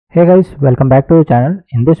Hey guys, welcome back to the channel.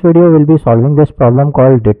 In this video, we'll be solving this problem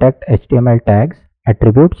called detect HTML tags,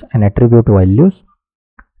 attributes and attribute values.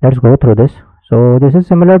 Let's go through this. So this is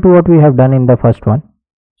similar to what we have done in the first one.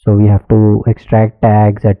 So we have to extract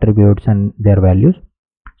tags, attributes and their values.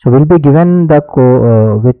 So we'll be given the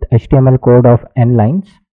with HTML code of n lines,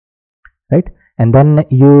 right? And then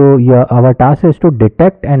our task is to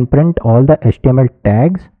detect and print all the HTML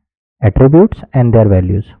tags, attributes and their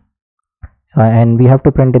values. And we have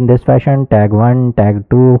to print in this fashion: tag 1, tag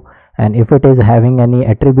 2, and if it is having any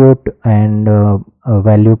attribute and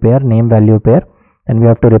value pair, name value pair, then we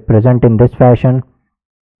have to represent in this fashion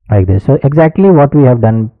like this. So exactly what we have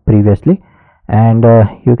done previously, and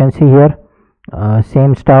you can see here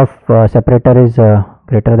same stuff. Separator is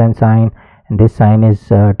greater than sign, and this sign is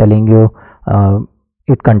telling you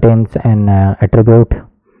it contains an attribute.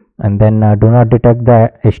 And then do not detect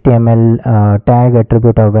the HTML tag,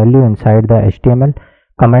 attribute or value inside the HTML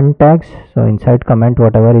comment tags. So inside comment,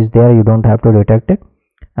 whatever is there, you don't have to detect it.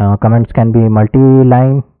 Comments can be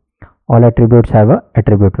multi-line. All attributes have a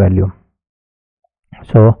attribute value.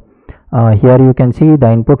 So here you can see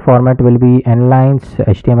the input format will be n lines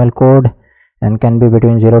HTML code and can be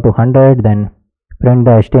between 0 to 100. Then print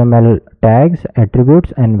the HTML tags,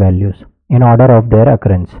 attributes and values in order of their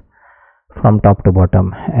occurrence from top to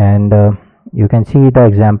bottom. And you can see the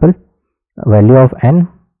example value of n.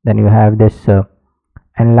 Then you have this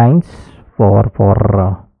n lines for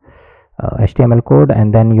HTML code,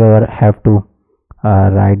 and then you have to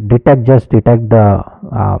just detect the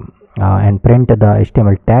and print the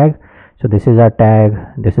HTML tag. So this is a tag,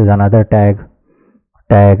 this is another tag,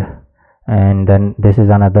 and then this is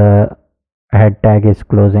another head tag is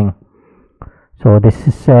closing. So this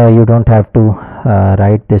is you don't have to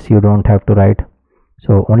write this, you don't have to write.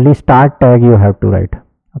 So only start tag you have to write.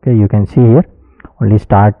 Okay, you can see here only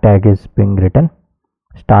start tag is being written.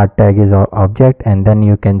 Start tag is object, and then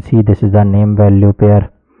you can see this is the name value pair.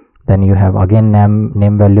 Then you have again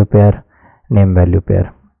name value pair, name value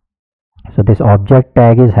pair. So this object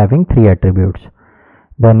tag is having 3 attributes.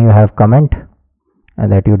 Then you have comment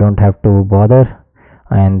that you don't have to bother,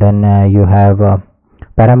 and then you have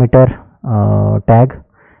parameter tag,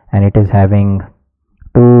 and it is having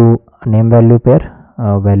 2 name value pair,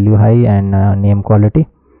 value high and name quality.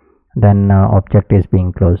 Then object is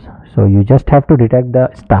being closed. So you just have to detect the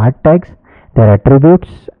start tags, their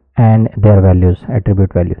attributes and their values,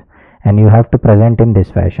 attribute values, and you have to present in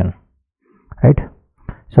this fashion, right?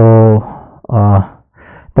 So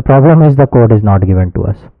the problem is the code is not given to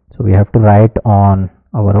us, so we have to write on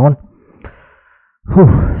our own.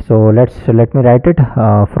 So let me write it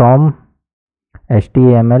from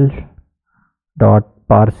HTML dot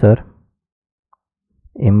parser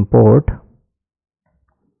import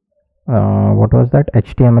what was that,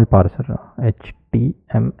 HTML parser,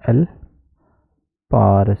 HTML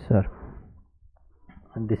parser.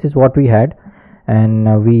 And this is what we had,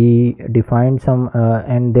 and we defined some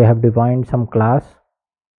and they have defined some class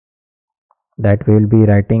that we will be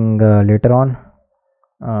writing later on.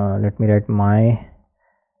 Let me write my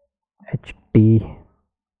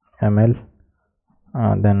HTML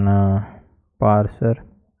then parser,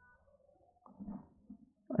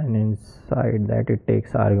 and inside that it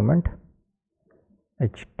takes argument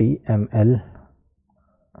HTML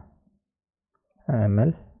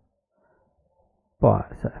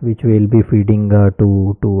parser, which we will be feeding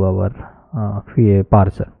to our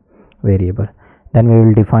parser variable. Then we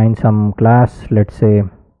will define some class. Let's say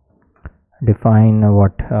define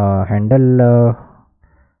what handle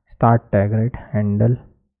start tag, right? Handle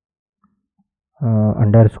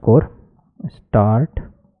underscore start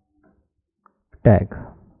tag.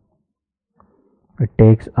 It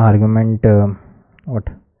takes argument what,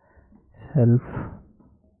 self.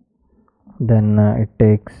 Then it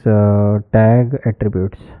takes tag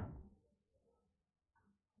attributes,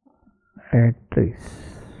 and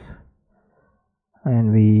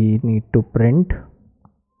we need to print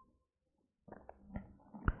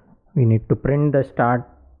the start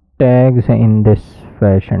tags in this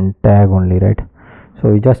fashion, tag only, right? So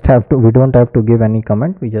we just have to, we don't have to give any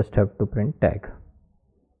comment, we just have to print tag.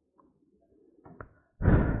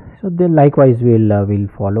 So then likewise we'll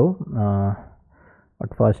follow,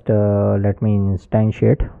 but first let me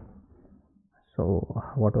instantiate. So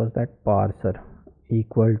what was that, parser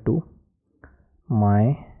equal to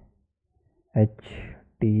my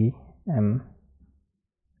HTML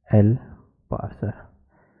parser.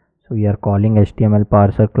 So we are calling HTML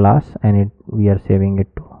parser class, and we are saving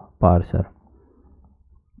it to parser.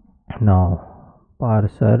 Now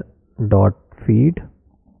parser dot feed.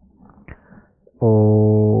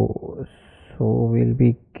 Oh, so we'll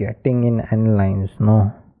be getting in n lines,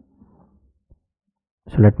 no?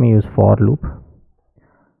 So let me use for loop.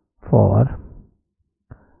 For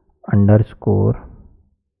underscore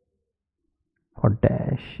or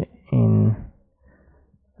dash in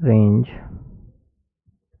range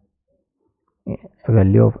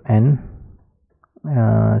value of n,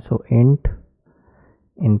 so int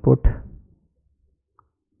input,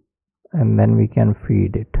 and then we can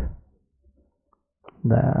feed it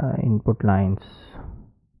the input lines.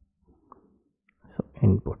 So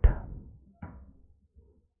input,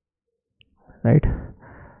 right?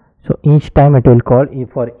 So each time it will call,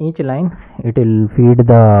 for each line it will feed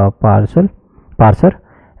the parser,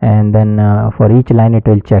 and then for each line it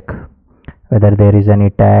will check whether there is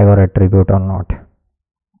any tag or attribute or not.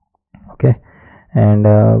 Okay, and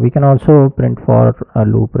we can also print for a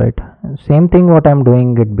loop, right? Same thing what I'm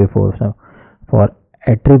doing it before. So for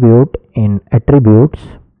attribute in attributes,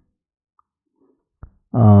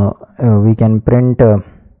 we can print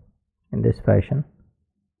in this fashion.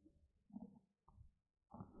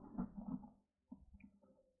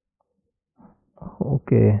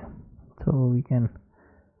 Okay, so we can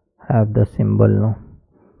have the symbol now.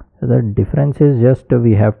 So the difference is just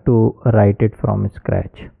we have to write it from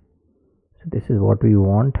scratch. So this is what we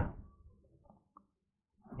want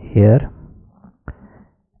here,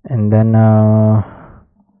 and then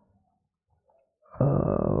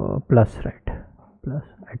plus, right? Plus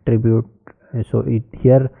attribute. So it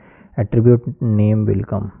here attribute name will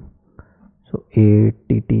come. So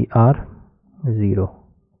attr 0.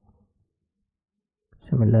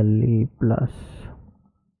 Similarly plus,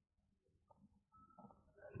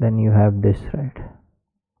 then you have this, right?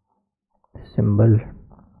 Symbol,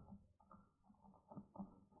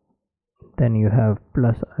 then you have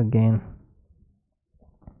plus again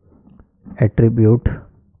attribute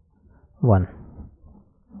 1,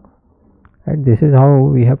 right? This is how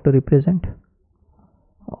we have to represent.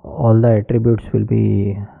 All the attributes will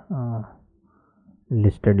be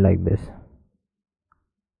listed like this.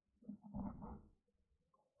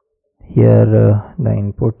 Here the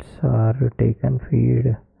inputs are taken,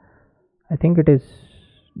 feed. I think it is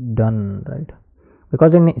done, right?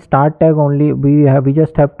 Because in start tag only we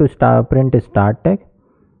just have to print a start tag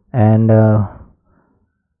and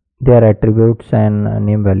their attributes and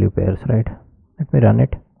name value pairs, right? Let me run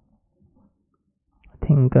it. I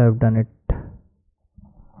think I've done it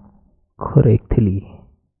correctly.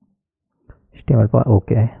 HTML,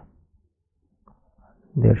 okay,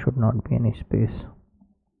 there should not be any space.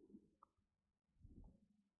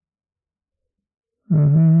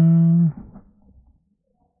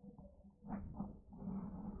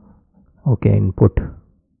 Okay, input,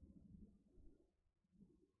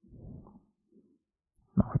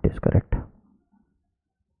 no, it is correct.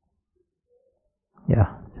 Yeah,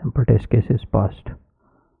 sample test case is passed,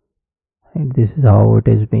 and this is how it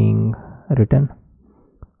is being written.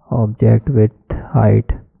 Object, width, height,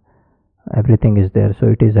 everything is there. So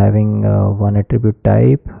it is having one attribute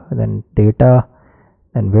type, then data,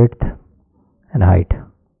 then width and height,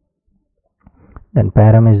 then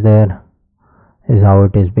param is there. Is how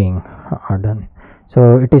it is being done.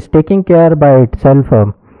 So it is taking care by itself.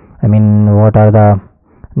 I mean, what are the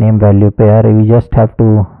name value pair? We just have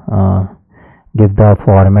to give the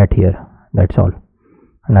format here, that's all,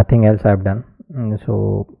 nothing else I've done.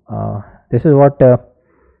 So this is what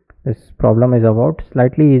this problem is about.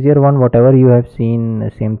 Slightly easier one, whatever you have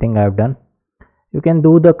seen, same thing I've done. You can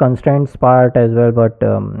do the constraints part as well, but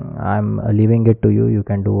I'm leaving it to you. You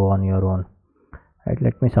can do on your own, right?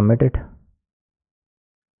 Let me submit it.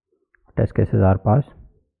 Test cases are passed.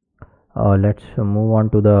 Let's move on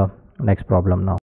to the next problem now.